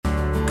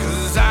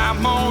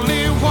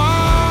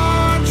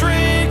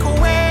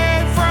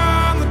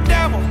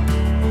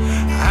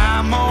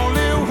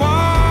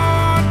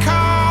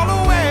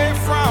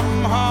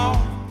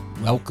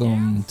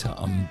Welcome to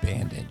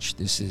Unbandaged.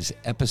 This is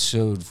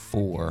episode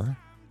 4.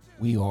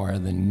 We are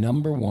the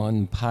number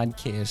 1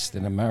 podcast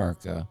in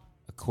America,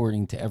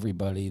 according to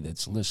everybody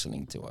that's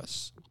listening to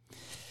us.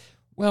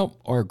 Well,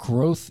 our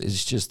growth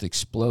is just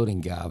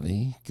exploding,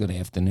 Gavi. Good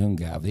afternoon,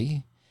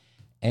 Gavi.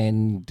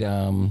 And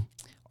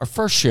our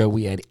first show,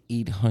 we had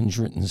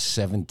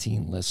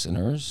 817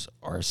 listeners.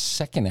 Our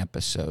second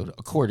episode,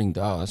 according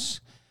to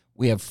us,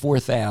 we have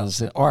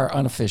 4,000, our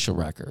unofficial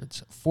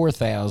records,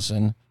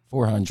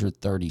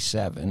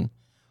 4,437.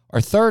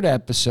 Our third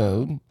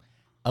episode,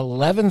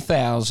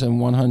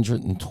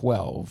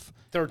 11,112.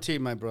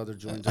 13, my brother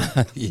joined.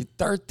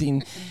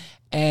 13.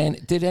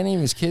 And did any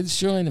of his kids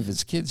join? If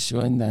his kids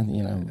join, then,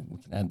 we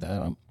can add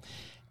that up.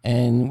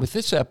 And with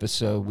this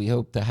episode, we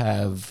hope to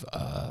have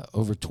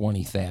over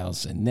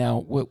 20,000.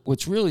 Now,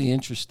 what's really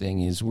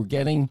interesting is we're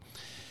getting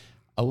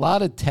a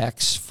lot of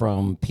texts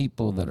from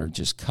people that are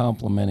just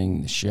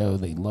complimenting the show.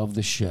 They love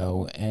the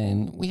show.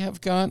 And we have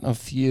gotten a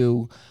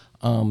few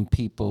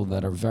people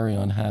that are very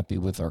unhappy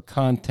with our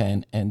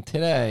content. And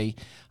today,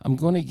 I'm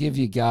going to give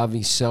you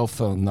Gavi's cell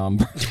phone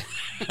number.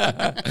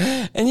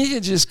 And you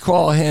can just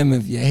call him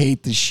if you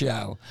hate the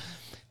show.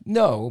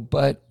 No,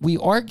 but we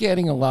are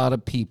getting a lot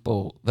of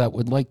people that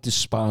would like to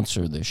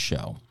sponsor this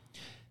show.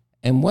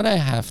 And what I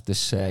have to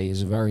say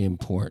is very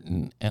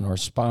important, and our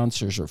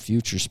sponsors or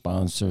future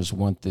sponsors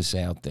want this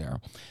out there.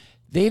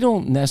 They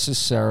don't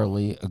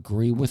necessarily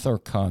agree with our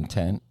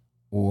content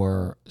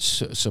or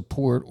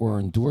support or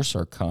endorse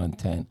our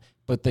content,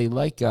 but they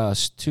like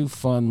us, two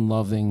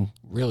fun-loving,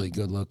 really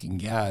good-looking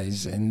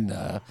guys,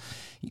 and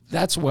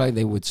that's why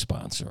they would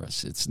sponsor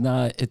us. It's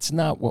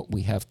not what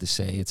we have to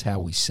say, it's how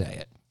we say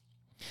it.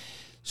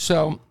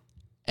 So,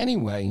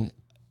 anyway,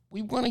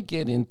 we want to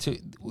get into,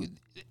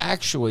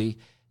 actually,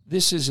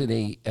 this is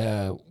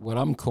what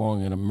I'm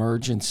calling an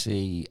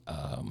emergency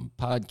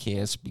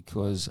podcast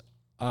because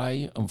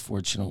I,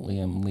 unfortunately,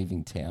 am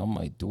leaving town.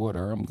 My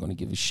daughter, I'm going to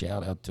give a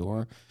shout out to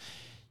her.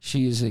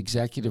 She is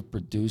executive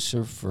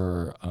producer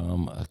for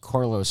a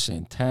Carlos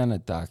Santana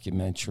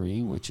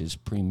documentary, which is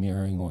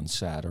premiering on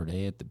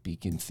Saturday at the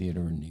Beacon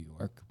Theater in New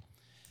York.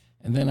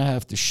 And then I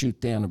have to shoot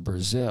down to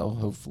Brazil,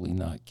 hopefully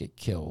not get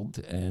killed.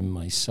 And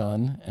my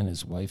son and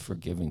his wife are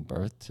giving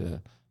birth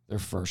to their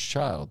first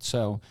child.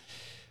 So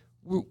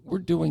we're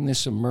doing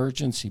this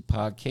emergency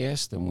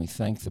podcast, and we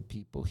thank the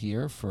people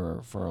here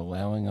for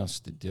allowing us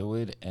to do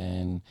it.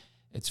 And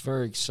it's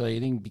very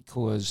exciting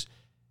because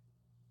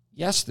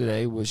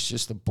yesterday was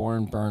just a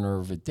barn burner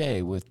of a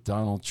day with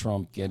Donald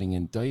Trump getting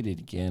indicted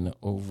again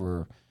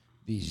over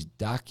these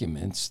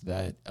documents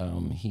that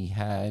he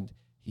had.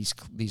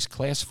 These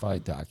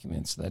classified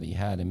documents that he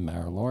had in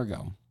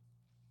Mara-a-Largo.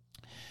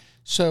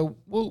 So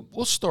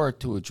we'll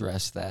start to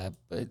address that,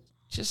 but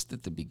just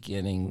at the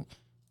beginning,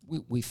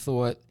 we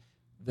thought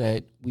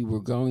that we were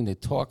going to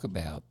talk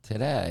about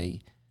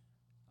today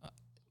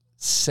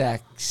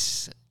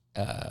sex,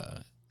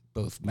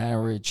 both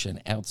marriage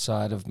and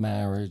outside of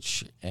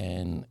marriage,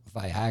 and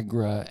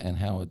Viagra and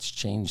how it's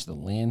changed the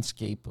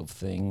landscape of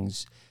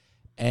things,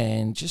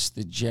 and just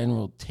the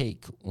general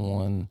take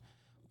on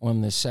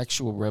the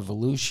sexual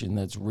revolution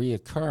that's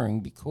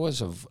reoccurring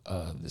because of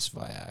this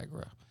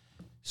Viagra.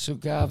 So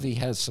Gavi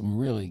has some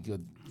really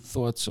good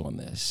thoughts on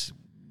this.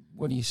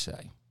 What do you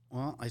say?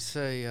 Well, I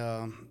say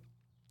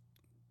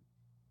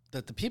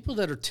that the people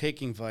that are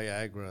taking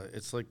Viagra,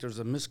 it's like there's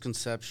a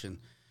misconception.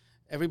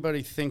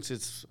 Everybody thinks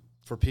it's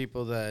for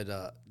people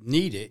that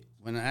need it,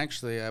 when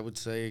actually I would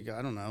say, 80,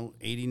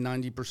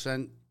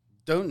 90%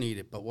 don't need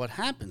it. But what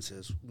happens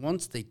is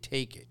once they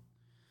take it,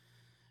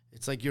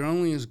 it's like you're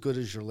only as good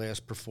as your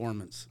last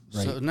performance.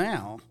 Right. So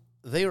now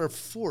they are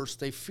forced,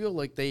 they feel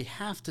like they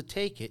have to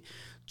take it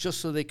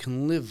just so they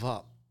can live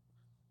up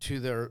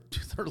to their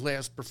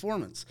last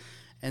performance.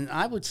 And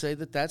I would say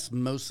that that's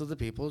most of the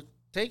people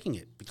taking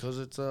it because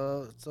it's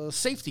a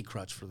safety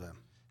crutch for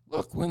them.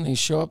 Look, when they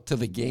show up to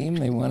the game,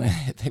 they want to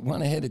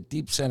hit a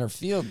deep center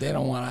field. They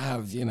don't want to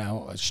have,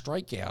 a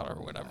strikeout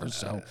or whatever.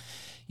 So,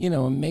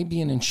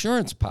 maybe an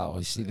insurance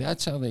policy.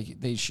 That's how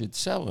they should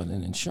sell it,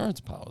 an insurance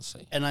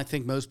policy. And I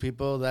think most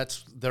people,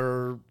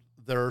 they're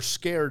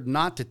scared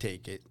not to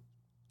take it,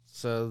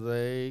 so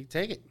they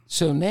take it.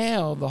 So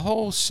now the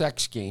whole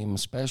sex game,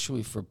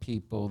 especially for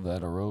people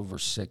that are over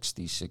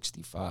 60,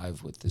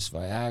 65 with this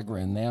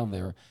Viagra, and now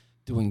they're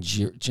doing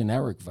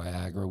generic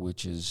Viagra,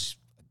 which is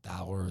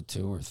 $1 or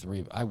 $2 or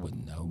 $3. I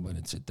wouldn't know, but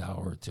it's $1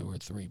 or $2 or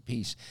 $3 a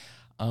piece.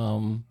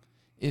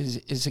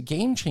 Is a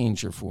game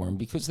changer for them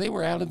because they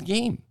were out of the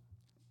game.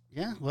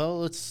 Yeah,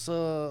 well, it's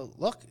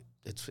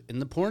it's in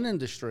the porn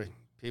industry.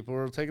 People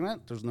are taking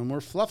that. There's no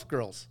more fluff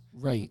girls.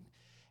 Right,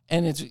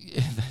 and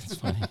that's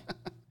funny.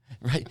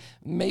 Right,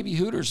 maybe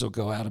Hooters will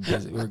go out of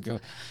business or go.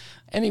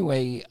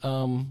 Anyway,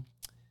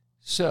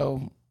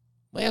 so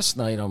last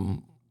night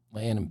I'm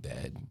laying in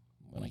bed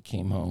when I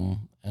came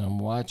home, and I'm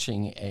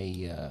watching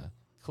a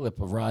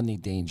clip of Rodney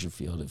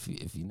Dangerfield. If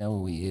you know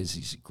who he is,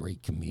 he's a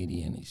great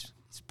comedian. He's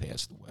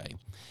passed away.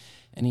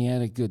 And he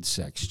had a good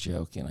sex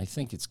joke, and I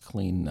think it's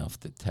clean enough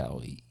to tell.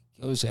 He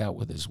goes out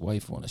with his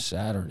wife on a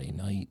Saturday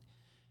night,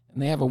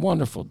 And they have a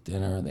wonderful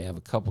dinner. They have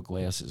a couple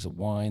glasses of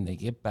wine. They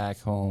get back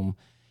home,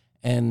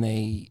 and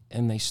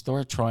they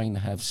start trying to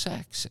have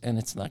sex, and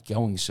it's not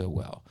going so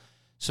well.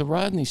 So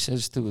Rodney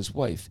says to his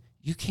wife,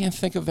 "You can't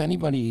think of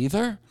anybody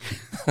either?"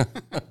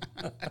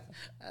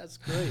 That's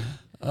great.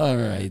 All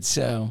right,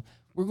 so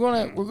we're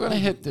gonna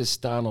hit this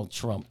Donald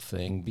Trump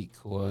thing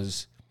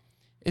because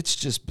it's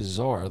just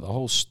bizarre, the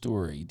whole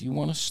story. Do you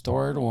want to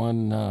start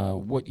on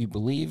what you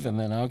believe, and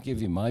then I'll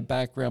give you my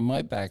background?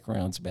 My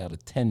background's about a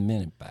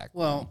 10-minute background.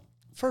 Well,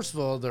 first of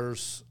all,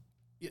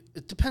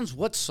 it depends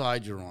what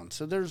side you're on.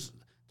 So there's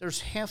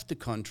half the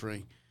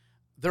country,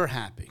 they're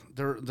happy.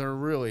 They're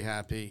really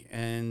happy,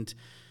 and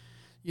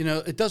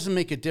it doesn't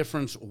make a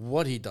difference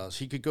what he does.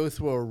 He could go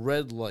through a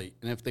red light,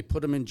 and if they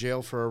put him in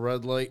jail for a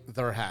red light,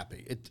 they're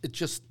happy. It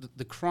just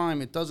the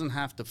crime. It doesn't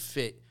have to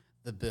fit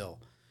the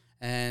bill,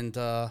 and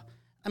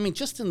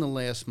just in the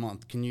last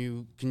month, can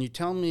you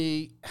tell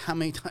me how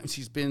many times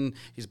he's been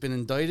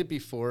indicted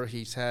before?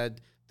 He's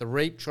had the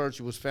rape charge.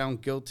 He was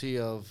found guilty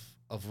of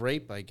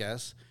rape, I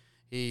guess.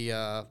 He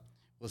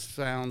was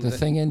found... The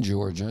thing in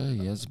Georgia,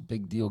 he has a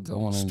big deal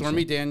going on.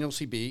 Stormy Daniels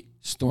he beat.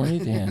 Stormy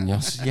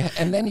Daniels, yeah.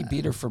 And then he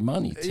beat her for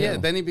money, too. Yeah,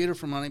 then he beat her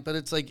for money. But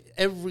it's like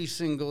every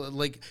single...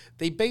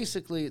 they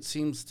basically, it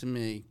seems to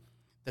me,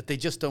 that they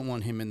just don't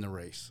want him in the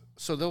race.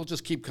 So they'll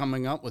just keep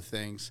coming up with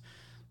things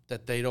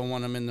that they don't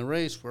want him in the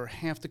race, where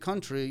half the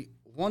country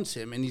wants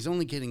him, and he's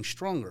only getting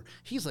stronger.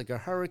 He's like a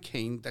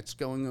hurricane that's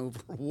going over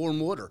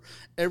warm water.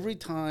 Every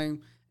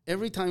time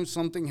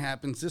something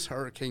happens, this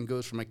hurricane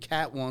goes from a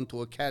Cat 1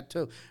 to a Cat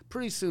 2.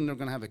 Pretty soon they're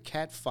going to have a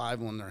Cat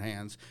 5 on their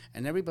hands,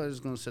 and everybody's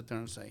going to sit there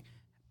and say,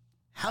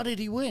 how did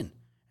he win?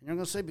 And they're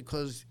going to say,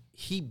 because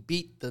he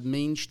beat the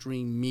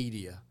mainstream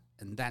media,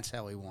 and that's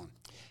how he won.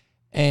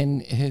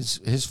 And his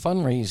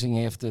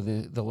fundraising after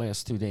the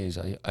last 2 days,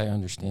 I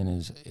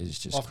understand, is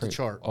just off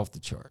the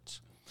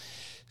charts.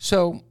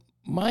 So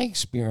my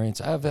experience,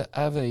 I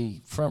have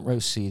a front row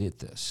seat at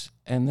this,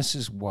 and this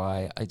is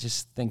why I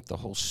just think the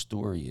whole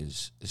story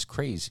is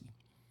crazy.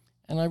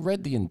 And I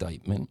read the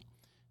indictment.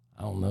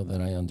 I don't know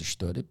that I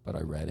understood it, but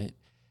I read it.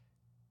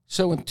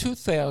 So in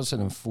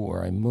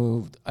 2004, I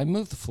moved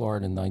to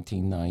Florida in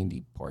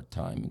 1990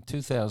 part-time. In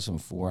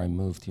 2004, I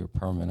moved here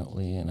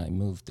permanently, and I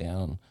moved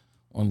down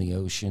on the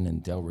ocean in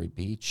Delray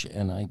Beach,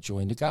 and I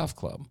joined a golf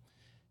club.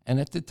 And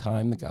at the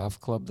time, the golf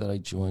club that I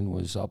joined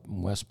was up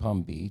in West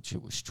Palm Beach.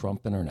 It was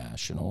Trump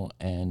International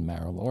and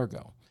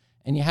Mara-a-Largo.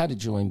 And you had to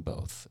join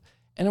both.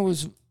 And it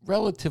was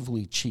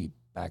relatively cheap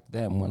back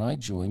then when I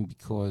joined,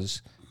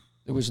 because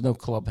there was no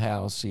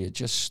clubhouse. He had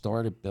just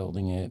started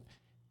building it,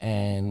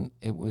 and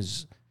it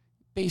was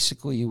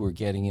basically you were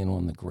getting in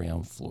on the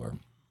ground floor.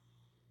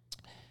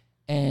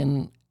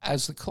 And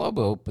as the club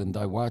opened,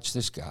 I watched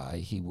this guy.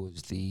 He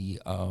was this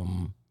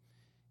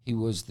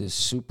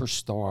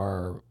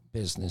superstar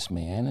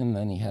businessman, and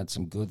then he had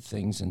some good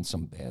things and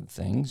some bad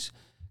things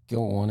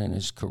go on in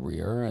his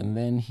career, and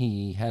then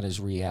he had his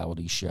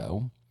reality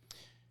show,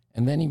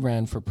 and then he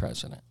ran for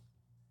president.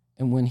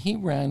 And when he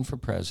ran for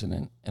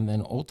president and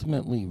then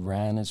ultimately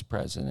ran as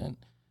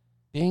president,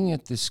 being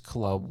at this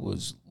club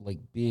was like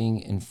being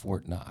in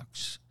Fort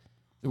Knox.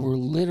 There were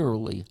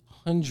literally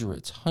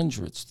hundreds,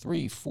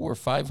 300, 400,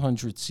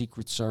 500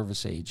 Secret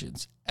Service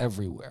agents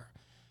everywhere.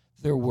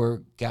 There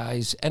were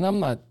guys, and I'm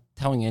not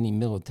telling any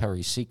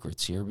military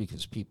secrets here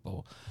because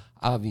people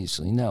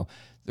obviously know.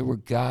 There were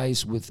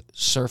guys with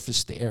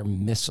surface-to-air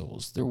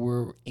missiles. There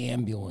were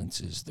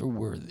ambulances.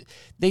 In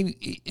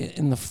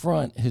the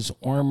front,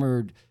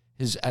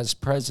 as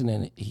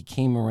president, he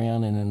came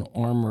around in an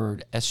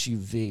armored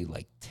SUV,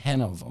 like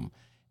 10 of them,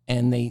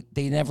 and they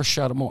never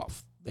shut him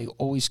off. They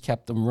always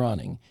kept them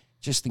running,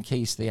 just in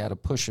case they had to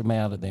push him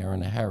out of there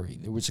in a hurry.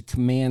 There was a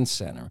command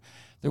center.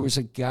 There was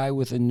a guy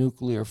with a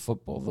nuclear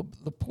football.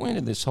 The point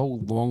of this whole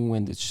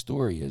long-winded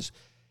story is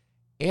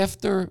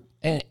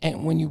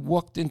and when you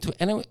walked into,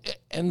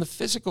 and the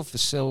physical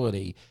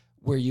facility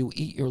where you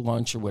eat your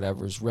lunch or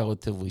whatever is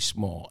relatively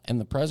small, and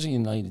the President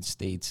of the United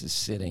States is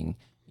sitting,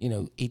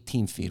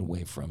 18 feet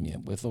away from you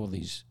with all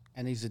these.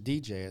 And he's a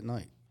DJ at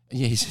night.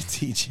 Yeah, he's a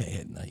DJ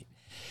at night.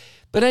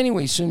 But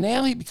anyway, so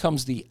now he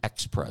becomes the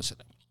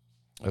ex-president.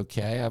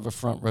 Okay, I have a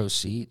front row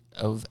seat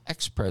of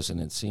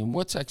ex-presidency. And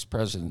what's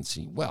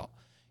ex-presidency? Well,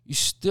 you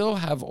still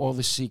have all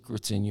the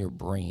secrets in your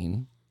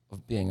brain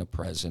of being a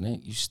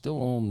president. You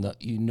still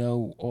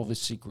know all the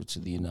secrets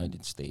of the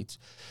United States.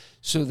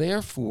 So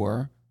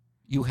therefore,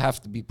 you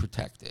have to be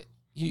protected.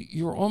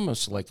 You're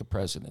almost like a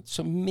president.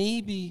 So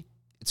maybe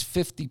it's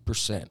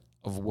 50%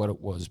 of what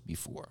it was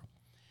before.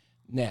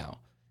 Now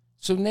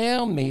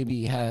maybe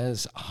he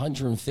has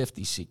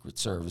 150 Secret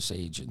Service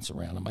agents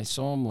around him. I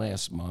saw him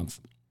last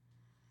month.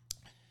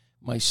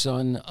 My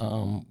son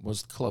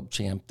was the club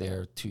champ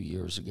there 2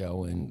 years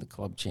ago, and the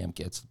club champ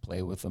gets to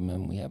play with him,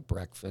 and we have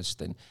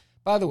breakfast. And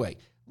by the way,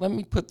 let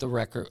me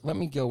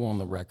go on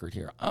the record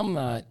here. I'm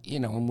not,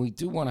 and we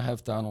do want to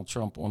have Donald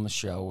Trump on the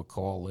show, a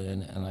call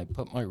in, and I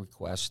put my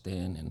request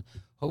in, and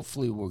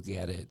hopefully we'll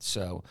get it.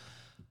 So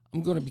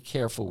I'm going to be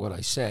careful what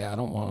I say. I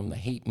don't want him to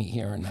hate me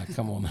here and not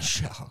come on the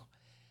show.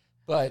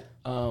 But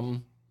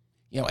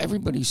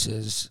everybody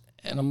says,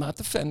 and I'm not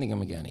defending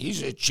him again,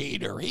 he's a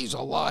cheater, he's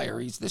a liar,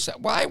 he's this.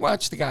 Well, I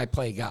watched the guy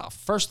play golf.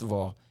 First of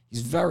all,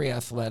 he's very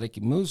athletic.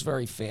 He moves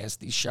very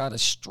fast. He shot a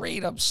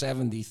straight-up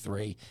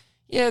 73.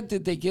 Yeah,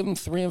 did they give him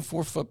 3 and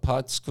 4 foot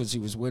putts because he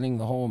was winning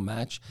the whole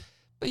match?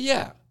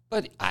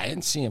 But I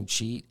didn't see him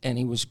cheat, and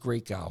he was a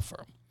great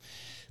golfer.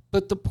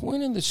 But the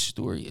point of the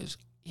story is,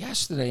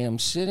 yesterday I'm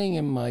sitting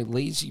in my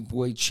lazy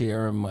boy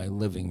chair in my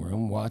living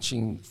room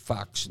watching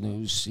Fox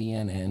News,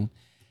 CNN,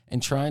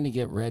 and trying to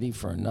get ready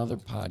for another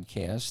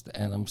podcast,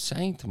 and I'm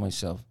saying to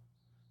myself,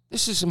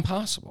 this is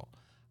impossible.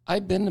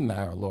 I've been to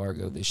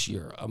Mara-a-Largo this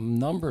year a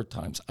number of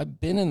times.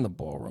 I've been in the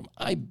ballroom.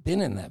 I've been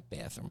in that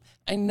bathroom.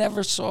 I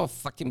never saw a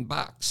fucking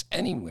box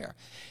anywhere.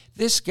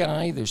 This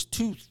guy, there's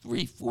 200,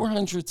 300,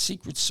 400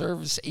 Secret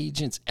Service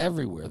agents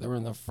everywhere. They're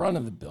in the front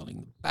of the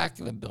building, the back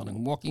of the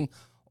building, walking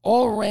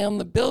all around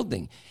the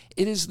building.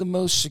 It is the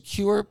most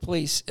secure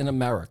place in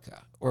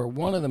America, or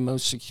one of the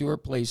most secure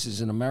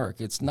places in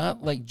America. It's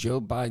not like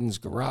Joe Biden's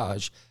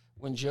garage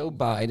when Joe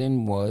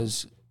Biden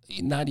was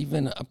not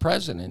even a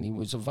president. He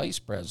was a vice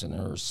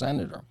president or a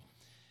senator.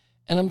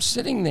 And I'm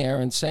sitting there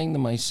and saying to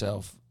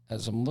myself,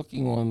 as I'm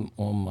looking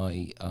on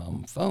my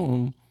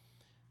phone,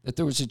 that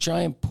there was a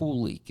giant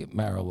pool leak at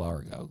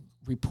Mara-a-Largo.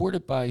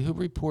 Reported by, who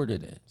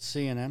reported it?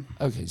 CNN.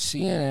 Okay,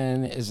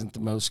 CNN isn't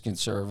the most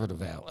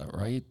conservative outlet,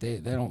 right? They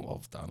don't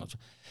love Donald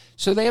Trump.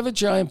 So they have a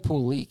giant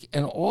pool leak,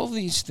 and all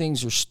these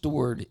things are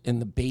stored in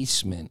the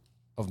basement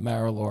of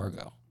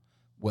Mara-a-Largo.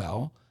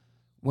 Well,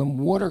 when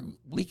water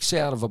leaks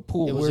out of a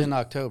pool... It was in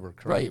October,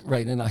 correct?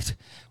 Right.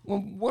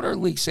 When water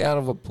leaks out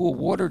of a pool,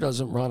 water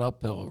doesn't run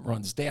uphill, it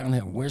runs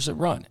downhill. Where's it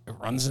run? It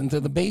runs into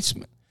the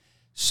basement.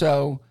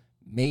 So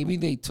maybe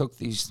they took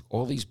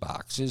all these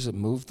boxes and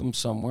moved them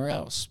somewhere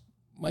else.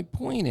 My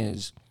point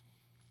is,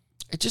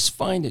 I just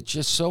find it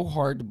just so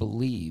hard to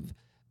believe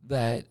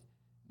that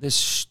this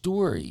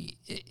story,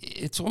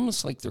 it's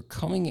almost like they're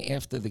coming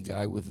after the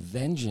guy with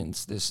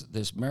vengeance,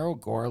 this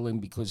Merrick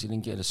Garland, because he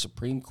didn't get a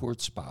Supreme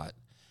Court spot,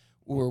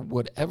 or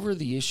whatever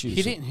the issues.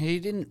 He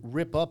didn't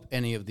rip up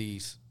any of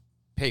these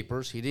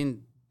papers. He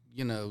didn't,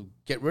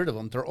 get rid of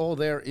them. They're all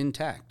there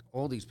intact,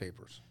 all these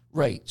papers.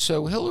 Right.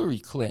 So Hillary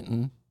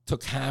Clinton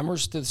took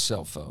hammers to the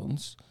cell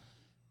phones,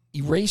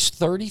 erased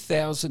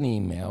 30,000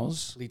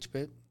 emails.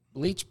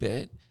 Bleach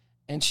bit.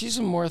 And she's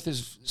in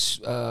Martha's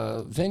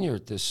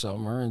Vineyard this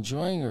summer,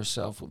 enjoying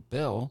herself with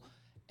Bill.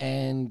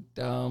 And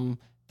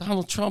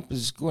Donald Trump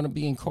is going to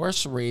be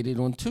incarcerated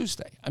on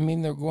Tuesday. I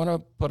mean, they're going to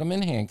put him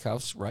in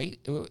handcuffs, right?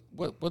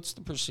 What's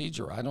the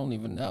procedure? I don't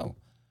even know.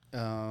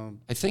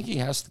 I think he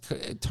has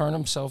to turn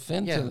himself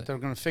in. Yeah, they're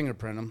going to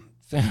fingerprint him.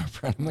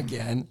 Fingerprint him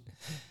again.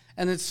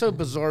 And it's so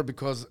bizarre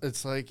because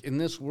it's like in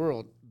this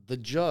world, the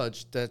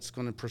judge that's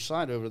going to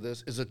preside over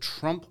this is a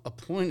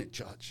Trump-appointed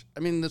judge. I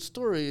mean, the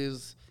story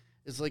is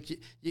like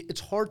it's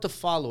hard to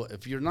follow.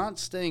 If you're not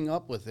staying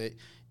up with it,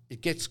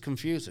 it gets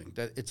confusing.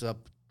 That it's a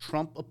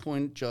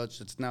Trump-appointed judge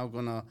that's now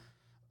going to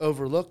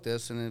overlook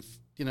this. And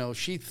if,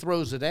 she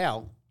throws it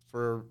out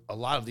for a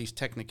lot of these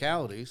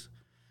technicalities,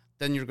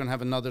 then you're going to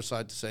have another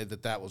side to say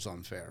that was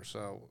unfair.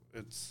 So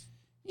it's...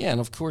 Yeah,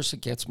 and of course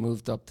it gets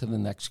moved up to the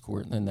next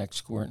court and the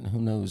next court, and who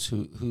knows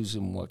who's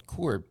in what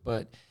court.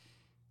 But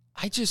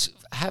I just,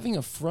 having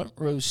a front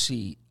row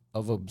seat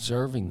of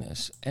observing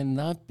this and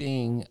not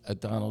being a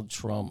Donald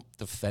Trump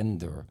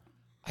defender,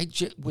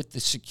 with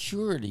the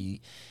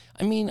security,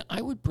 I mean,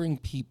 I would bring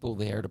people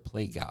there to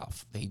play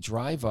golf. They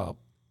drive up.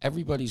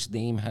 Everybody's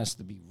name has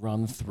to be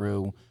run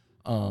through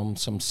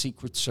some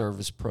Secret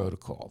Service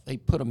protocol. They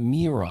put a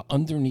mirror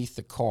underneath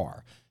the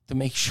car to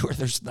make sure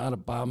there's not a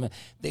bomb.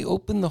 They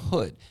open the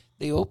hood.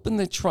 They open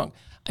the trunk.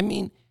 I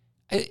mean,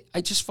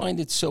 I just find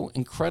it so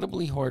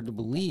incredibly hard to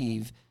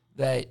believe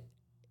that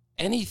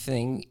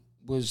anything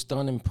was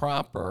done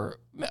improper.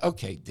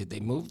 Okay, did they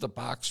move the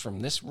box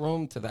from this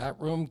room to that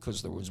room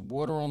because there was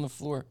water on the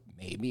floor?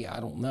 Maybe, I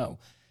don't know.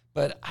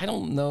 But I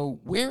don't know,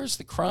 where's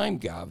the crime,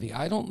 Gavi?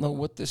 I don't know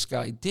what this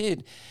guy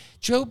did.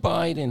 Joe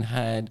Biden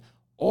had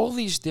all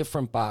these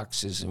different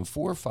boxes in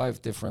 4 or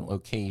 5 different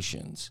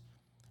locations,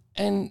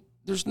 and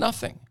there's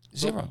nothing,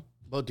 zero.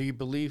 Well, do you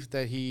believe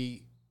that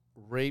he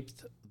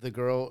raped the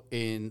girl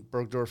in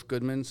Bergdorf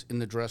Goodman's in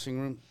the dressing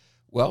room?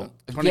 Well,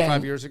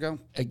 25 years ago?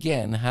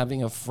 Again,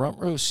 having a front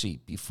row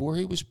seat before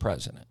he was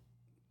president.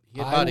 He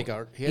had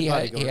bodyguards. He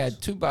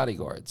had 2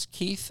 bodyguards,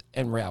 Keith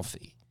and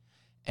Ralphie,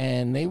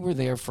 and they were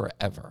there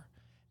forever.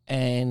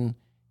 And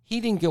he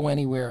didn't go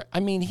anywhere.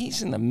 I mean,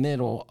 he's in the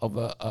middle of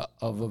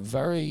a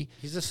very...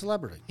 He's a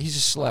celebrity. He's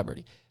a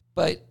celebrity.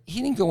 But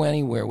he didn't go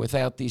anywhere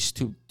without these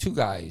two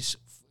guys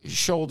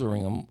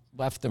shouldering him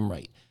left and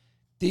right.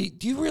 Do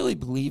you really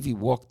believe he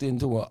walked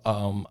into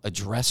a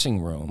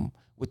dressing room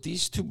with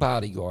these 2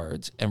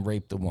 bodyguards and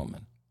raped a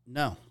woman?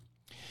 No.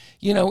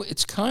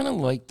 It's kind of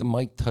like the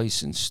Mike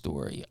Tyson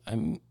story.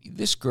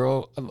 This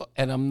girl,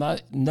 and I'm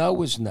not,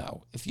 no is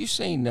no. If you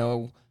say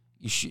no,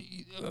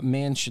 a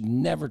man should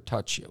never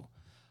touch you.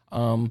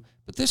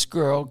 But this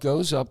girl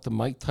goes up to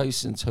Mike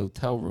Tyson's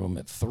hotel room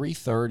at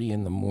 3:30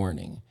 in the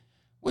morning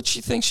What'd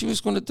she think she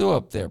was going to do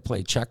up there?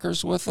 Play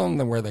checkers with them?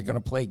 Then were they going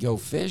to play go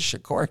fish, a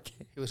card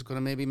game? He was going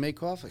to maybe make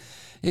coffee.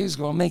 He was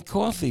going to make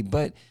coffee.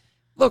 But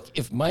look,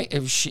 if Mike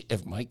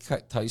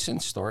Tyson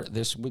started,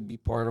 this would be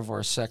part of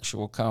our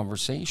sexual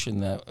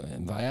conversation. That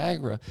in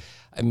Viagra,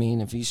 I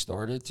mean, if he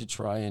started to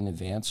try and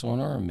advance on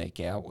her and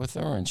make out with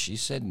her, and she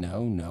said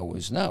no, no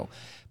is no.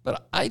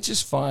 But I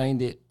just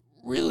find it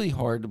really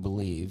hard to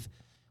believe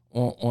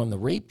on the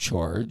rape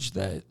charge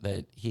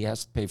that he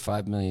has to pay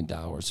 $5 million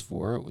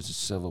for. It was a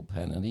civil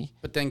penalty.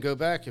 But then go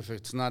back. If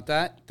it's not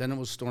that, then it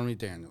was Stormy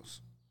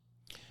Daniels.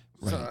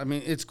 Right. So, I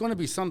mean, it's going to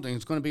be something.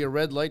 It's going to be a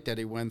red light that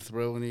he went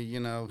through, and he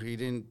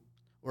didn't,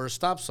 or a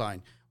stop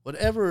sign.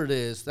 Whatever it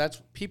is,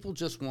 that's people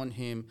just want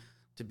him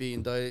to be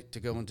indicted,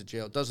 to go into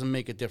jail. It doesn't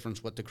make a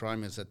difference what the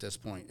crime is at this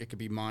point. It could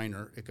be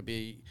minor, it could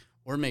be,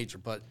 or major,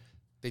 but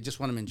they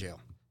just want him in jail.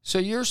 So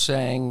you're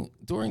saying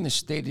during the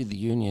State of the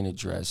Union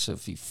address,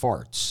 if he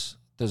farts,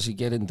 does he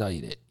get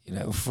indicted?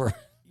 For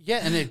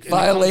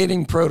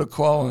violating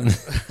protocol and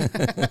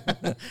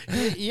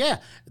yeah,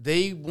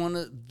 they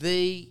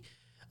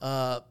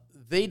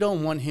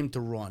don't want him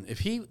to run.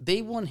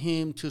 They want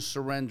him to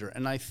surrender,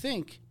 and I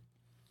think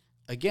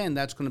again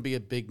that's going to be a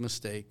big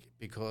mistake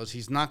because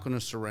he's not going to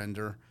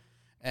surrender.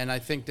 And I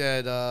think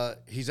that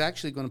he's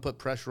actually going to put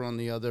pressure on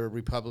the other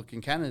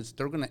Republican candidates.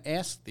 They're going to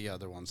ask the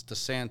other ones,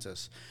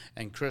 DeSantis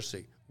and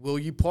Christie, will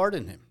you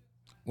pardon him?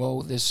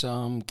 Well, this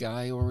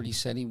guy already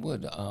said he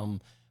would.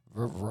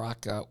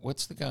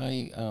 What's the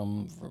guy?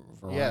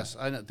 Yes,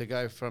 I know the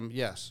guy from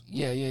Yes.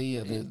 Yeah.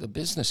 The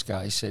business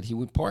guy said he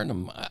would pardon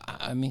him.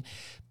 I mean,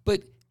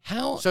 but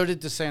how? So did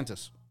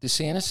DeSantis.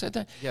 DeSantis said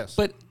that? Yes.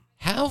 But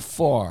how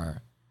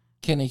far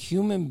can a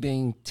human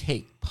being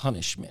take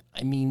punishment?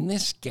 I mean,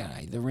 this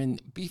guy,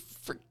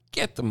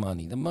 forget the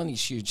money. The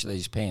money's huge that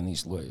he's paying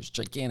these lawyers,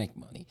 gigantic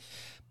money.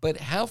 But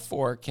how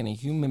far can a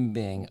human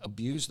being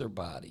abuse their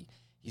body?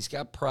 He's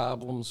got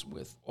problems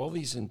with all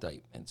these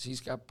indictments.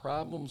 He's got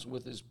problems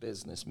with his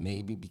business,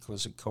 maybe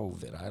because of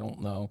COVID. I don't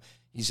know.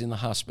 He's in the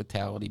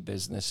hospitality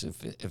business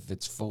if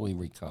it's fully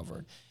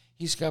recovered.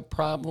 He's got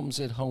problems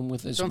at home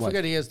with his wife. Don't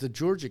forget he has the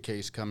Georgia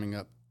case coming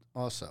up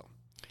also.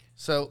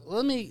 So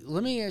let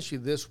me ask you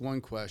this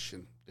one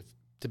question,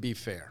 to be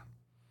fair.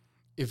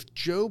 If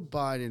Joe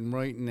Biden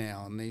right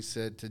now, and they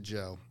said to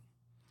Joe,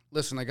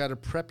 listen, I got to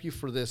prep you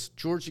for this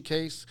Georgia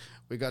case.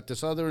 We got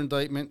this other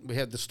indictment. We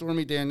have the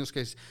Stormy Daniels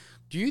case.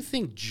 Do you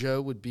think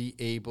Joe would be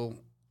able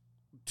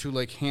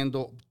to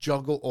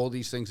juggle all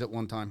these things at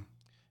one time?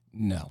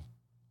 No,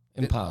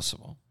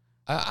 impossible.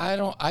 I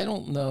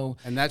don't know.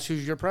 And that's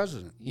who's your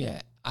president.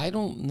 Yeah. I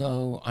don't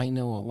know. I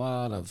know a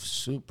lot of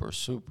super,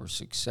 super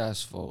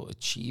successful,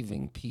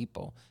 achieving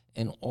people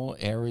in all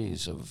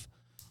areas of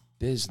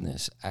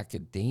business,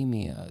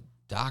 academia,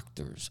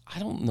 doctors. I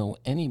don't know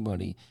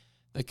anybody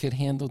that could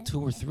handle 2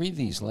 or 3 of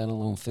these, let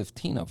alone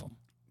 15 of them.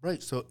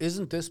 Right. So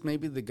isn't this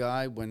maybe the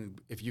guy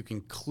if you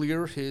can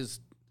clear his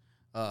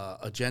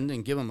agenda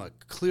and give him a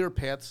clear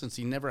path, since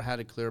he never had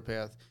a clear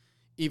path,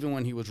 even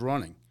when he was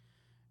running,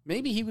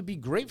 maybe he would be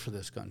great for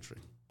this country.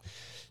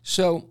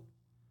 So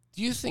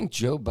do you think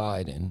Joe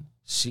Biden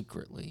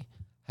secretly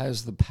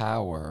has the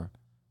power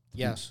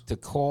yes. to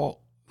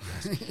call?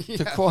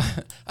 To call?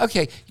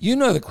 Okay, you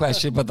know the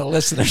question, but the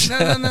listeners.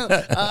 No.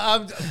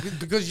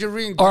 Because you're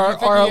reading.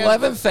 Our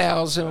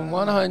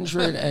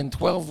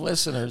 11,112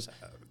 listeners.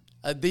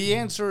 The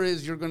answer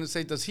is you're going to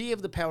say, does he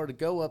have the power to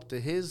go up to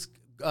his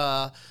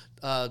Bragg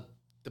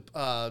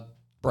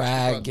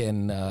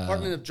and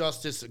Department of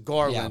Justice,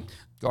 Garland,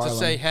 to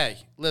say, hey,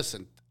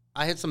 listen,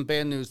 I had some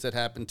bad news that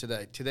happened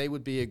today. Today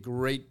would be a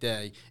great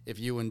day if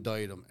you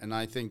indict him. And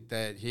I think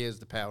that he has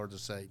the power to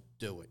say,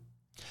 do it.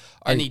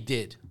 And he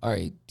did. All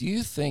right. Do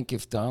you think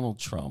if Donald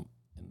Trump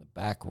in the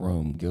back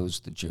room goes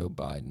to Joe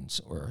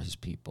Biden's or his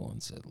people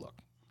and said, look,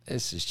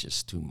 this is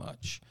just too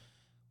much.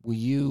 Will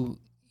you,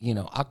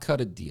 I'll cut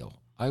a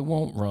deal. I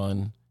won't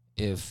run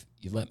if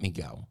you let me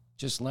go.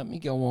 Just let me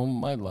go on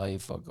with my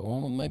life. I'll go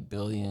on with my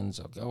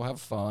billions. I'll go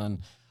have fun.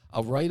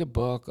 I'll write a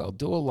book. I'll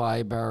do a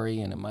library.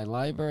 And in my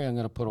library, I'm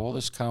going to put all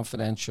these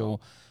confidential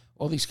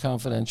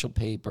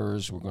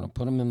papers. We're going to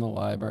put them in the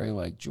library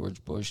like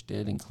George Bush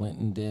did and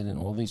Clinton did and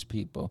all these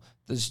people.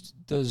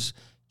 Does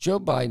Joe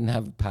Biden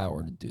have the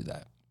power to do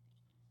that?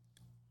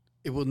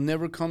 It will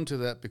never come to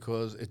that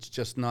because it's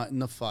just not in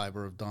the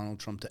fiber of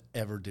Donald Trump to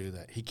ever do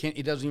that. He can't.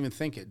 He doesn't even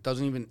think it.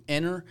 Doesn't even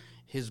enter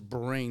his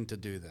brain to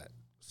do that.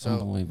 So,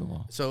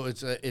 unbelievable. So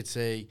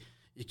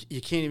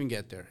you can't even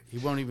get there. He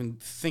won't even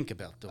think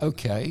about doing it.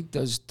 Okay.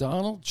 Does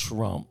Donald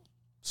Trump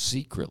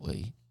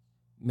secretly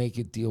make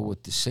a deal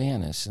with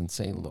DeSantis and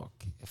say, look,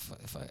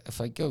 if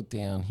I go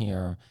down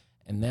here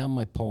and now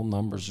my poll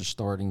numbers are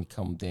starting to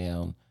come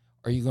down,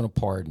 are you going to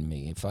pardon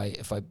me? If I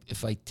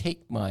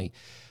take my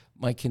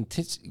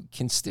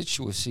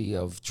constituency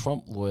of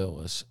Trump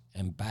loyalists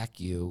and back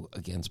you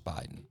against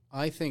Biden?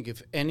 I think,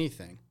 if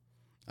anything,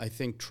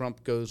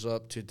 Trump goes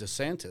up to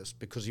DeSantis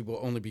because he will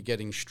only be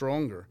getting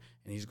stronger,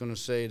 and he's going to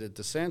say to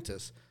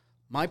DeSantis,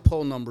 my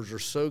poll numbers are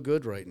so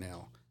good right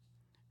now.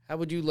 How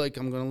would you like,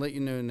 I'm going to let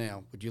you know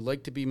now, would you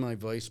like to be my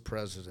vice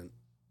president?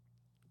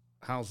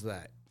 How's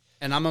that?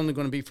 And I'm only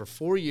going to be for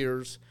 4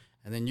 years,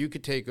 and then you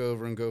could take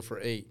over and go for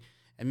 8.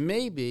 And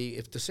maybe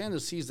if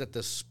DeSantis sees that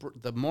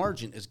the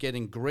margin is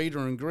getting greater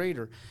and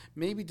greater,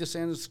 maybe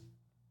DeSantis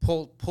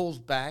pulls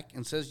back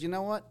and says, you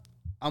know what,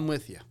 I'm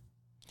with you.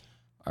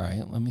 All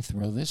right, let me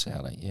throw this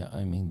out at you.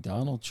 I mean,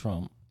 Donald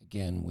Trump,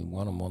 again, we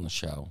want him on the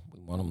show.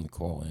 We want him to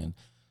call in.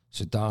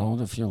 So,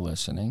 Donald, if you're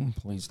listening,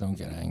 please don't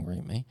get angry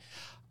at me.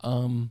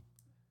 The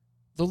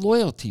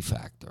loyalty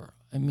factor.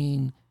 I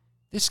mean,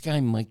 this guy,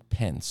 Mike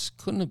Pence,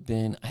 couldn't have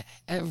been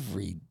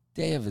every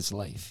day of his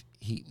life.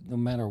 No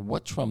matter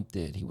what Trump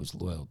did, he was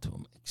loyal to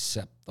him,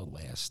 except the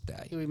last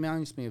day. He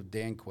reminds me of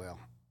Dan Quayle.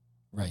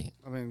 Right.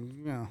 I mean,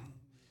 you know.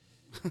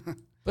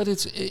 But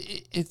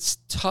it's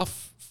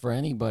tough for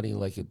anybody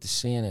like a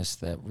DeSantis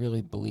that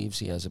really believes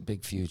he has a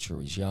big future.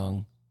 He's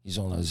young. He's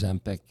on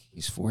Ozempic.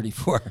 He's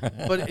 44.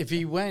 But if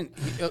he went,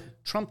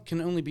 Trump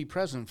can only be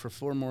president for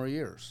 4 more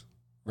years.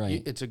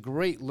 Right. It's a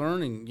great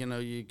learning. You know,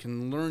 you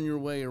can learn your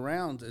way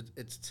around.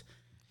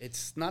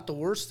 It's not the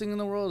worst thing in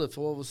the world if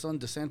all of a sudden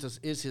DeSantis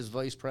is his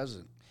vice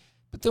president.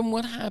 But then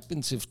what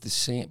happens if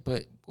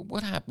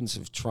what happens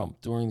if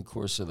Trump, during the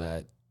course of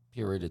that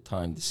period of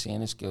time,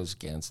 DeSantis goes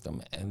against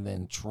him, and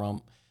then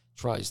Trump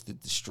tries to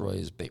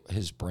destroy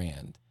his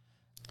brand?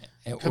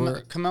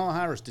 Kamala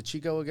Harris, did she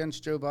go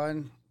against Joe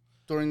Biden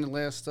during the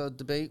last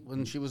debate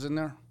when she was in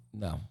there?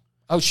 No.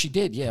 Oh, she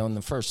did, yeah,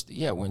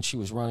 when she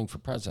was running for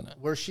president.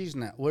 Where is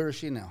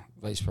she now?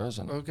 Vice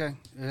president. Okay,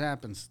 it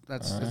happens.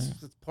 That's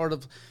part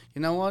of,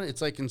 you know what?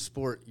 It's like in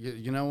sport.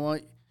 You know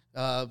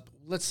what?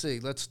 Let's see.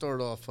 Let's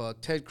start off.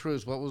 Ted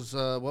Cruz, what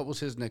was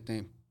his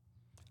nickname?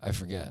 I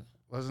forget.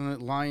 Wasn't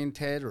it Lion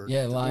Ted or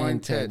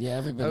Lion Ted? Yeah,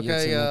 everybody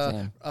gets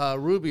a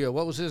nickname. Rubio,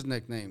 what was his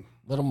nickname?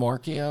 Little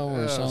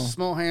Marchio or something?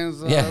 Small hands.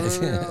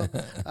 Rubio.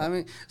 I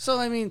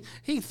mean,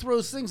 he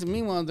throws things, and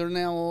meanwhile, they're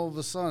now all of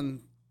a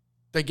sudden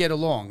they get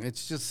along.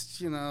 It's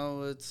just,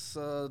 it's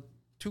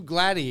two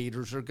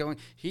gladiators are going.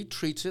 He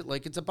treats it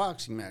like it's a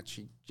boxing match.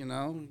 He,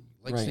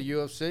 likes the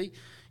UFC.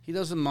 He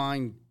doesn't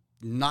mind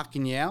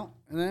knocking you out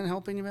and then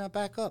helping you out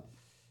back up.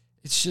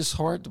 It's just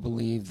hard to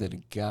believe that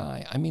a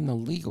guy, I mean, the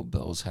legal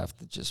bills have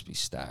to just be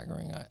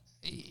staggering.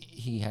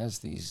 He has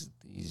these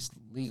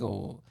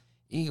legal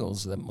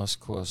eagles that must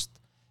cost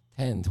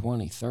 10,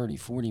 20, 30,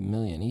 40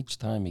 million each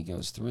time he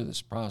goes through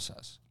this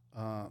process.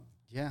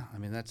 Yeah, I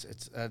mean, that's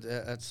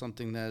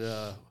something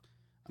that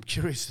I'm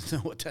curious to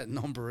know what that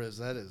number is.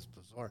 That is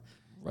bizarre.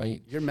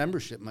 Right. Your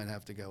membership might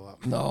have to go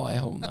up. No, I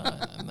hope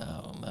not.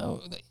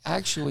 No.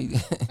 Actually,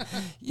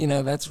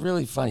 that's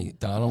really funny.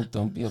 Donald,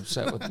 don't be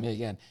upset with me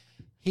again.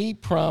 He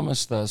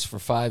promised us for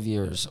 5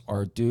 years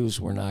our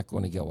dues were not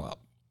going to go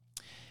up.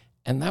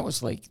 And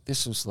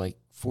this was like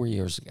 4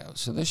 years ago.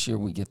 So this year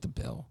we get the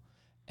bill.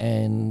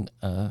 And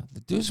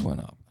the dues went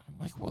up. I'm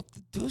like, well,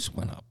 the dues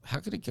went up. How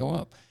could it go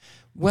up?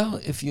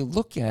 Well, if you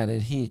look at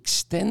it, he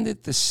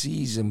extended the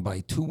season by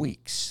 2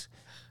 weeks.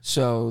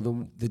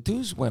 So the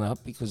dues went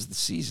up because the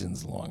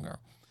season's longer.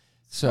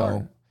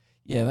 So,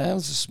 yeah, that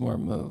was a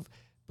smart move.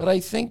 But I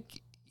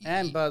think...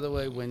 And, by the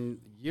way,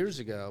 years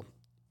ago,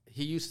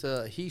 he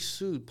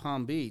sued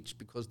Palm Beach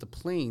because the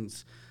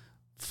planes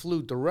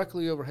flew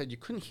directly overhead. You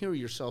couldn't hear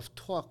yourself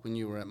talk when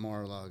you were at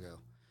Mara-a-Largo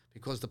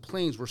because the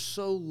planes were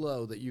so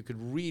low that you could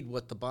read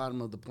what the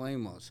bottom of the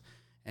plane was.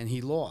 And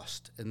he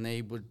lost, and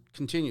they would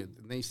continue.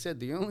 And they said,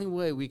 the only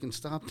way we can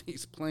stop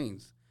these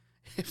planes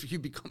if you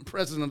become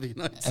president of the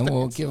United States. And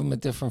we'll give him a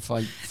different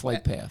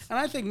flight path. And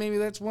I think maybe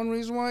that's one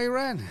reason why he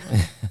ran.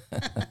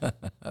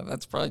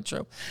 That's probably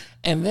true.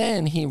 And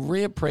then he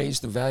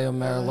reappraised the value of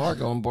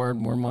Mara-a-Largo and borrowed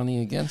more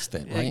money against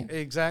it, right?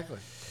 Exactly.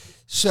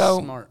 So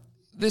smart.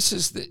 This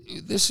is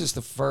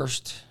the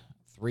first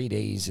 3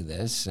 days of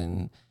this,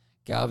 and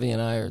Gavi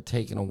and I are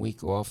taking a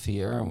week off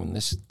here. And when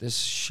this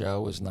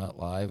show is not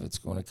live, it's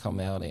going to come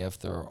out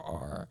after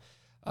our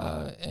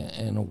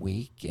in a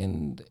week,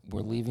 and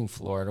we're leaving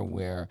Florida,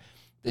 where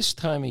this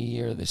time of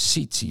year the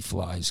tsetse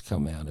flies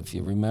come out. If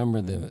you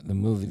remember the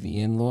movie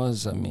The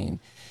In-Laws, I mean,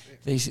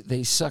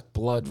 they suck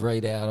blood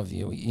right out of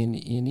you. You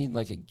need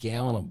like a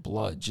gallon of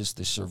blood just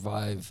to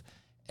survive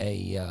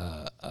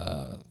a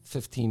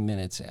 15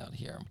 minutes out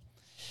here.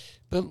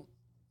 But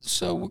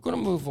so we're going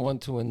to move on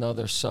to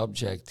another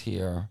subject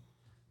here,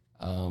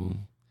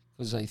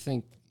 because I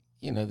think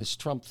this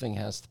Trump thing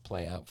has to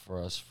play out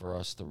for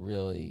us to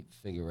really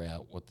figure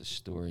out what the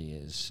story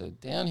is. So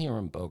down here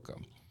in Boca,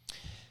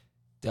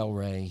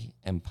 Delray,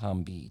 and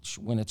Palm Beach,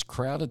 when it's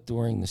crowded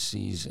during the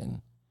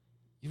season,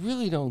 you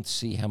really don't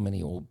see how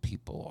many old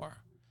people are.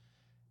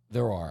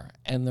 There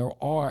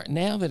are.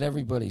 Now that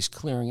everybody's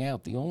clearing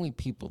out, the only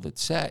people that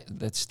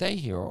stay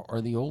here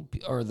are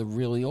the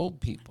really old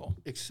people.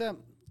 Except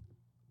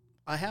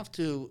I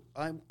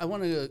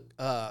want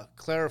to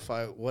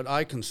clarify what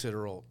I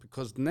consider old,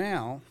 because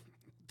now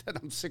that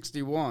I'm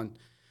 61,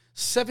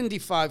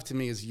 75 to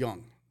me is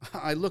young.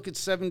 I look at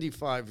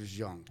 75 as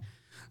young.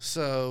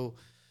 So,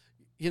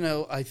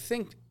 I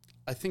think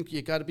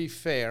you got to be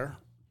fair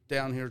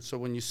down here. So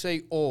when you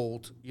say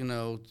old,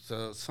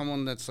 to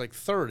someone that's like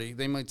 30,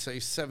 they might say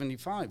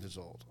 75 is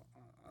old.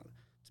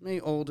 to me,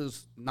 old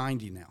is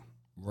 90 now,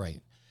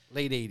 Right.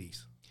 late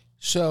 80s.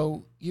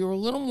 So you're a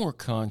little more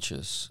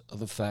conscious of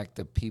the fact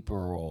that people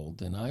are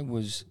old. And I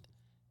was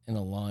in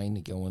a line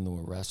to go into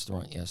a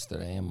restaurant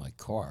yesterday in my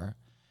car,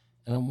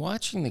 and I'm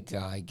watching the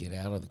guy get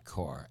out of the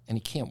car, and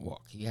he can't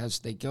walk.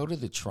 They go to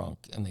the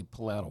trunk, and they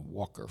pull out a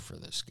walker for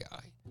this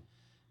guy,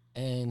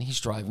 and he's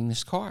driving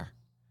this car.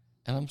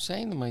 And I'm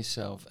saying to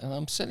myself, and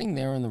I'm sitting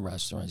there in the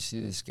restaurant, I see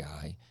this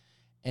guy,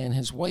 and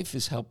his wife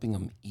is helping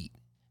him eat.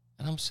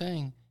 And I'm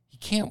saying, he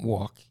can't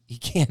walk, he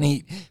can't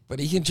eat, but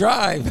he can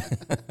drive.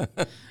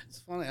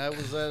 It's funny. I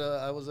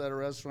was at a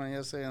restaurant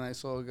yesterday, and I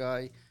saw a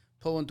guy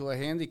pull into a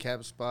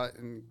handicap spot,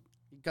 and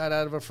he got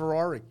out of a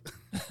Ferrari.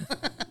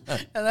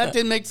 And that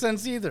didn't make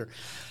sense either.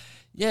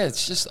 Yeah,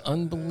 it's just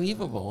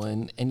unbelievable.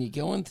 And you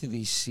go into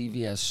these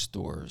CVS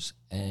stores,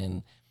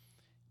 and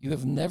you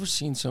have never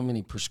seen so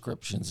many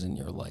prescriptions in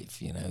your life.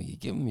 You know, you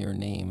give them your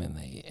name,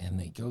 and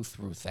they go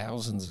through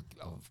thousands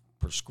of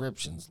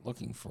prescriptions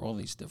looking for all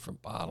these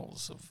different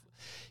bottles of,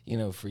 you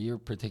know, for your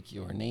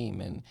particular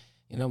name. And,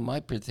 you know, my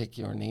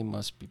particular name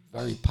must be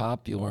very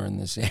popular in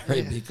this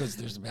area because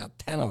there's about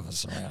 10 of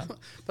us around.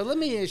 But let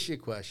me ask you a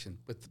question.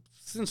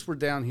 Since we're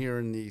down here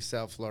in the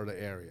South Florida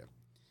area,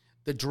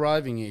 the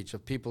driving age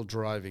of people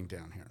driving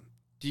down here,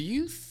 do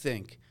you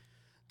think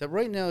that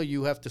right now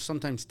you have to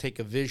sometimes take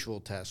a visual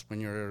test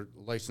when your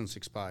license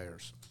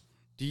expires?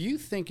 Do you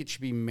think it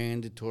should be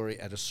mandatory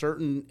at a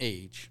certain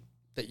age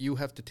that you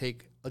have to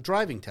take a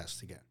driving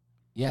test again?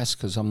 Yes,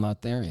 because I'm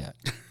not there yet.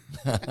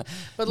 But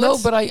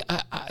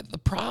the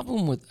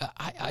problem with,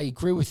 I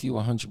agree with you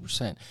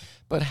 100%,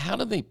 but how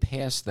do they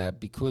pass that?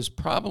 Because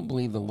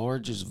probably the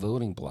largest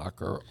voting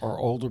bloc are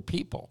older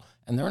people,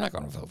 and they're not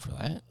going to vote for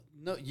that.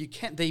 No, you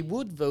can't. They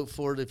would vote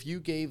for it if you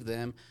gave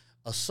them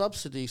a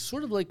subsidy,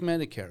 sort of like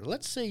Medicare.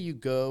 Let's say you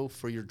go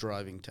for your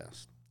driving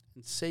test,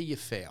 and say you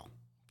fail.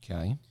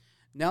 Okay.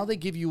 Now they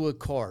give you a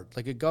card,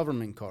 like a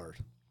government card,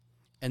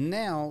 and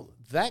now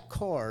that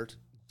card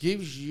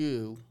gives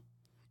you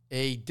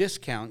a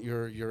discount.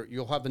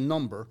 You'll have a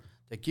number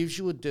that gives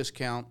you a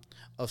discount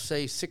of,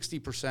 say,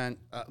 60%.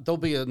 There'll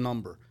be a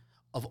number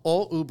of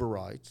all Uber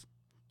rides.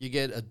 You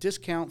get a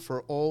discount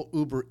for all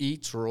Uber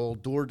Eats or all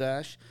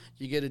DoorDash.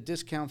 You get a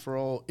discount for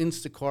all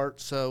Instacart.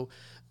 So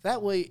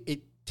that way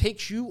it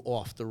takes you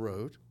off the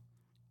road.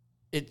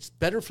 It's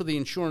better for the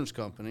insurance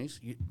companies.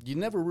 You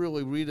never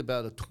really read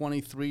about a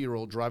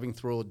 23-year-old driving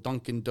through a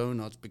Dunkin'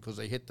 Donuts because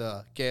they hit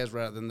the gas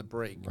rather than the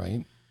brake.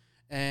 Right.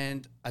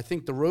 And I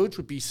think the roads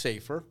would be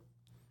safer.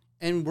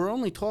 And we're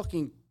only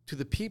talking to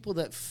the people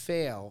that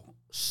fail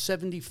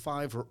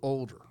 75 or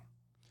older.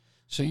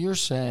 So you're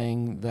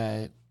saying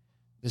that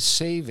the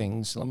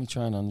savings, let me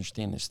try and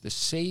understand this, the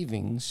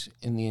savings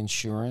in the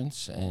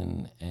insurance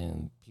and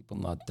people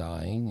not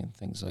dying and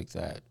things like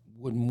that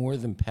would more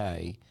than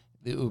pay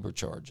the Uber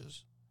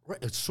charges. Right.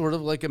 It's sort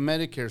of like a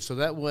Medicare. So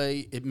that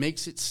way it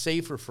makes it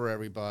safer for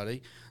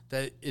everybody,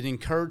 that it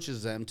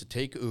encourages them to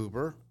take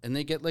Uber, and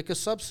they get like a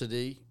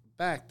subsidy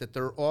back that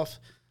they're off,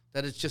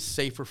 that it's just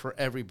safer for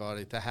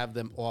everybody to have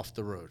them off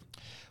the road.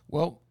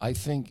 Well, I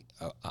think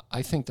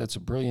that's a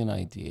brilliant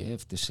idea.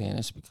 If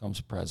DeSantis becomes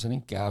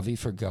president, Gavi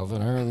for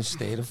governor of the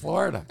state of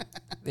Florida.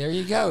 There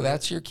you go.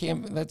 That's your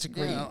campaign. That's a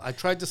great. You know, I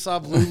tried to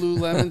solve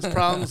Lululemon's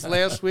problems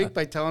last week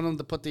by telling them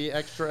to put the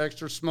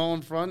extra small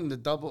in front and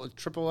the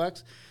triple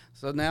X.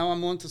 So now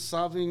I'm on to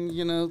solving,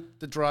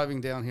 the driving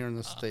down here in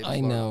the state of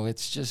Florida. I know.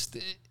 It's just,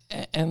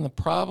 and the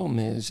problem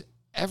is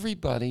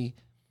everybody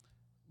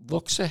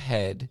looks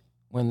ahead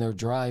when they're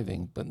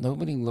driving, but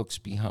nobody looks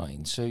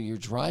behind. So you're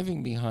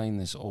driving behind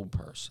this old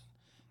person.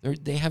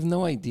 They have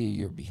no idea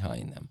you're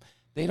behind them.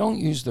 They don't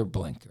use their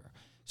blinker.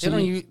 So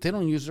they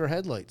don't use their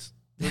headlights.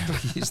 They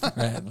don't use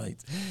their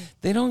headlights.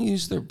 They don't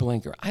use their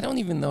blinker. I don't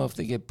even know if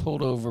they get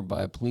pulled over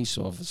by a police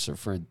officer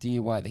for a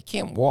DUI. They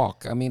can't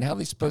walk. I mean, how are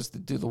they supposed to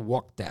do the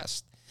walk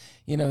test?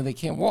 They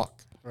can't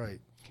walk. Right.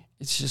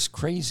 It's just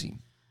crazy.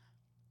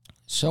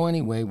 So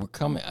anyway,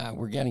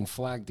 we're getting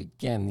flagged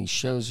again. These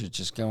shows are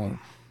just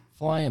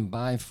flying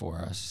by for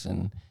us,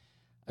 and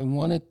I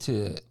wanted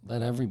to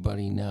let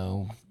everybody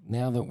know,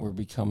 now that we're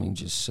becoming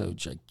just so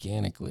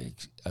gigantically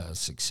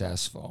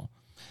successful,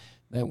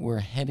 that we're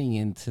heading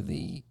into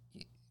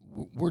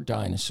we're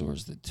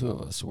dinosaurs, the two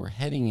of us. We're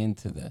heading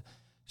into the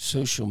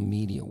social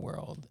media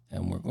world,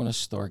 and we're going to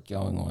start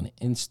going on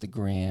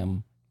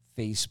Instagram,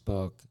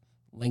 Facebook,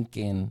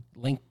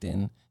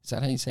 LinkedIn. Is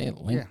that how you say it?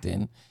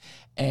 LinkedIn.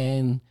 Yeah.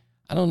 And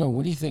I don't know.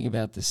 What do you think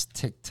about this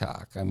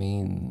TikTok? I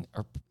mean,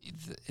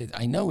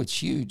 I know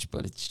it's huge,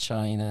 but it's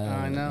China.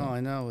 I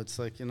know. It's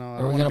like,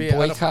 are we going to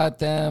boycott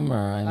them?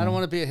 I don't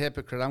want to be a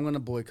hypocrite. I'm going to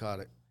boycott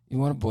it. You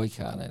want to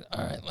boycott it?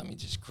 All right, let me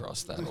just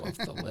cross that off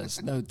the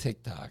list. No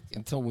TikTok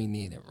until we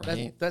need it,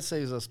 right? That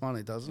saves us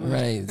money, doesn't it?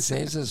 Right, it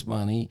saves us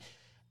money,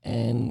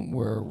 and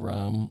we're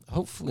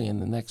hopefully in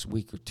the next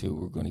week or two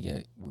we're going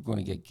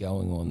to get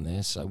going on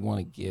this. I want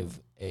to give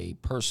a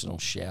personal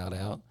shout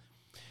out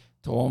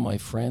to all my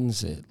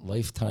friends at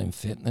Lifetime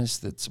Fitness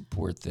that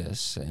support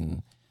this,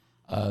 and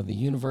the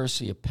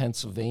University of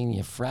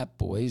Pennsylvania frat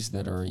boys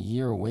that are a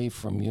year away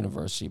from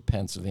University of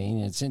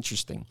Pennsylvania. It's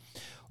interesting.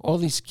 All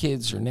these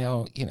kids are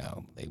now,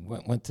 they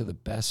went to the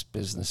best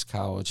business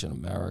college in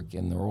America,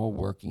 and they're all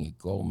working at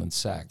Goldman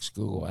Sachs,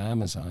 Google,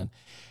 Amazon.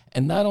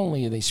 And not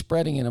only are they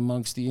spreading it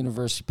amongst the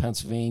University of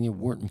Pennsylvania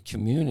Wharton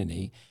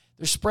community,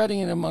 they're spreading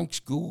it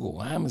amongst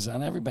Google,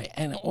 Amazon, everybody.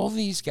 And all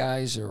these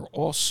guys are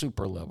all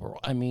super liberal.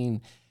 I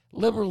mean,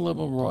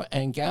 liberal.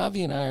 And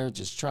Gavi and I are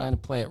just trying to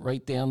play it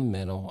right down the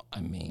middle.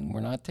 I mean,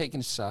 we're not taking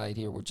a side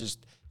here. We're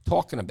just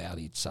talking about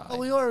each side. Well,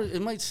 we are.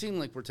 It might seem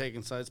like we're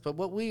taking sides, but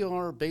what we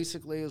are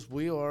basically is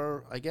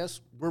we're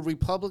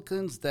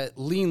Republicans that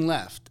lean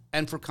left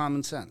and for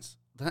common sense.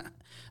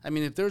 I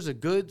mean, if there's a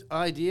good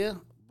idea,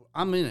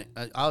 I'm in it.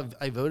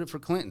 I voted for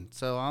Clinton.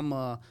 So I'm,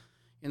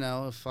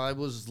 if I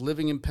was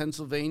living in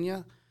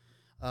Pennsylvania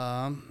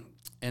and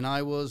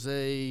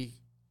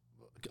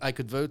I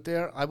could vote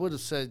there, I would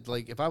have said,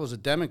 like, if I was a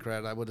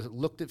Democrat, I would have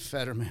looked at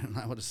Fetterman and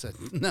I would have said,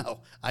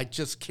 no, I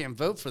just can't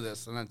vote for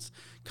this. And that's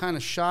kind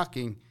of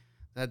shocking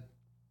that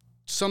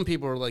some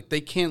people are like,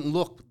 they can't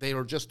look. They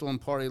are just on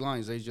party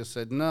lines. They just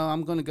said, no,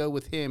 I'm going to go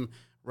with him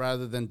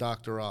rather than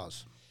Dr.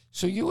 Oz.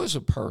 So you as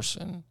a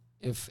person,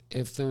 if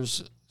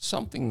there's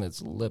something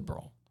that's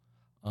liberal,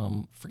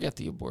 forget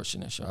the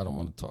abortion issue. I don't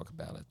want to talk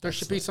about it. There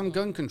should be some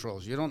gun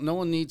controls. No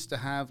one needs to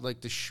have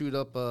to shoot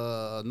up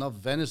enough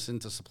venison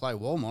to supply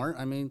Walmart.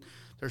 I mean,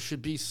 there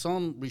should be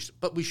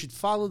but we should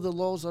follow the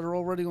laws that are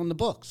already on the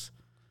books.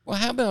 Well,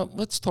 how about,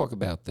 let's talk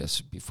about this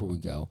before we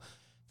go.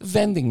 The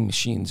vending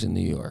machines in New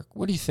York.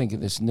 What do you think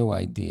of this new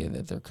idea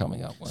that they're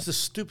coming up with? It's the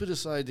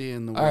stupidest idea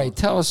in the world. All right,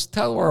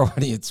 tell our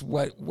audience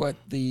what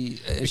the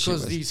issue is.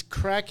 Because these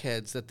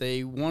crackheads that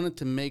they wanted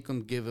to make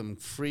them give them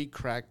free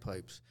crack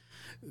pipes.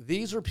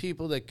 These are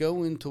people that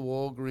go into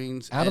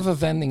Walgreens. Out of a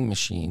vending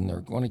machine,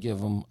 they're going to give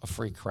them a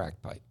free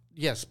crack pipe.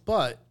 Yes,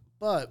 but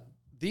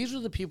these are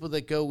the people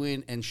that go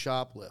in and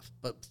shoplift.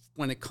 But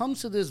when it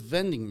comes to this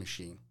vending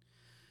machine,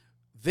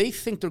 they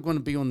think they're going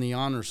to be on the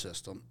honor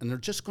system, and they're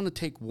just going to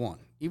take one.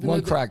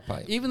 One crack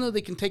pipe. Even though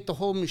they can take the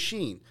whole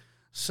machine.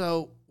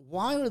 So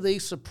why are they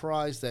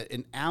surprised that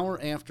an hour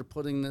after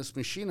putting this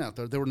machine out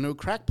there were no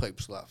crack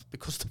pipes left?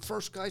 Because the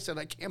first guy said,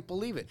 I can't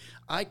believe it.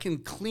 I can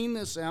clean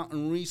this out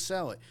and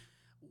resell it.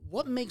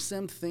 What makes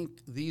them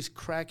think these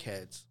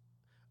crackheads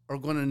are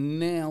going to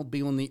now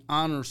be on the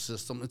honor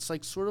system? It's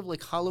sort of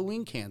like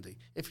Halloween candy.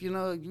 If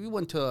you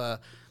went to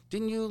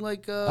didn't you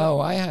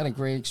I had a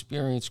great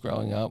experience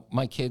growing up.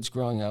 My kids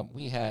growing up,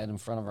 we had in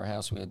front of our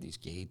house, we had these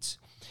gates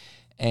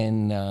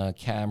and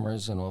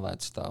cameras and all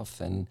that stuff.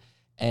 And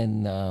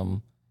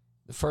the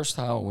first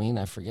Halloween,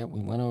 I forget,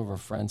 we went over a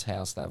friend's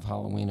house to have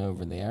Halloween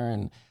over there,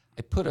 and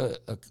I put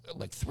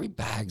like 3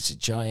 bags of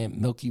giant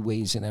Milky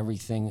Ways and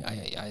everything.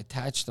 I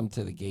attached them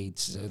to the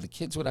gates so the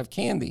kids would have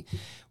candy.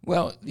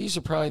 Well, these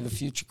are probably the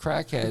future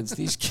crackheads.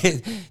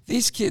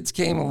 These kids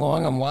came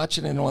along. I'm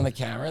watching it on the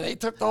camera. They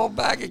took the whole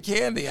bag of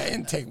candy. I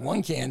didn't take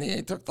one candy.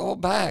 They took the whole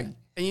bag.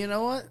 And you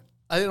know what?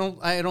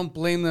 I don't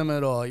blame them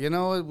at all.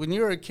 When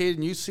you're a kid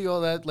and you see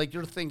all that,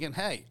 you're thinking,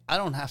 hey, I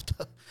don't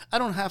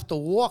have to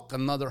walk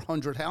another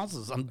 100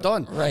 houses. I'm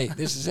done. Right.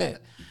 This is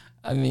it.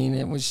 I mean,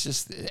 it was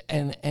just,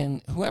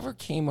 and whoever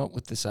came up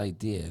with this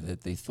idea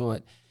that they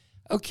thought,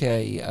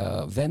 okay,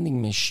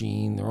 vending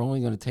machine, they're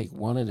only going to take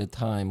one at a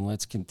time.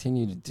 Let's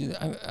continue to do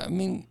that. I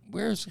mean,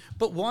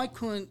 But why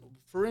couldn't,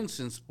 for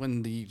instance,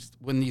 when these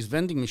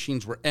vending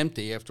machines were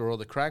empty after all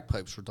the crack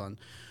pipes were done,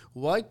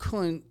 why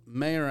couldn't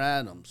Mayor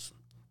Adams,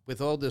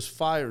 with all this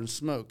fire and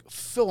smoke,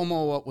 fill them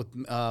all up with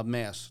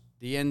masks,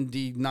 the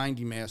ND90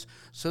 masks,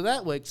 so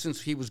that way,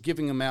 since he was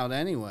giving them out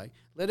anyway,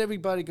 let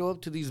everybody go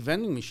up to these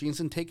vending machines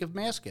and take a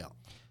mask out.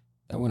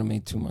 That would have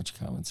made too much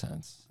common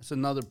sense. That's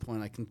another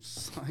point. I can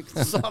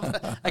solve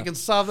that. I can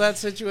solve that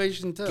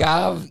situation too.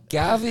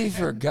 Gavi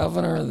for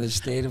governor of the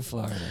state of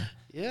Florida.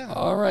 Yeah.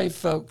 All right,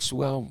 folks.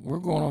 Well, we're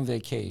going on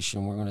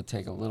vacation. We're going to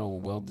take a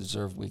little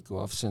well-deserved week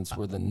off since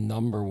we're the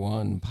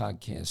 #1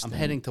 podcast. I'm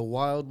heading to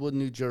Wildwood,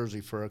 New Jersey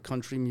for a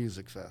country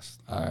music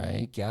fest. All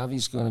right.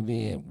 Gavi's going to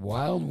be at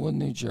Wildwood,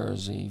 New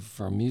Jersey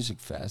for a music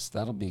fest.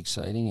 That'll be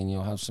exciting, and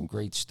you'll have some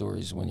great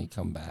stories when you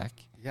come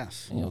back.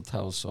 Yes. And you'll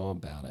tell us all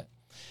about it.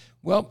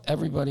 Well,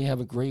 everybody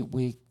have a great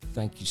week.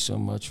 Thank you so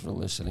much for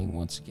listening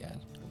once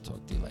again. We'll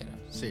talk to you later.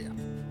 See ya.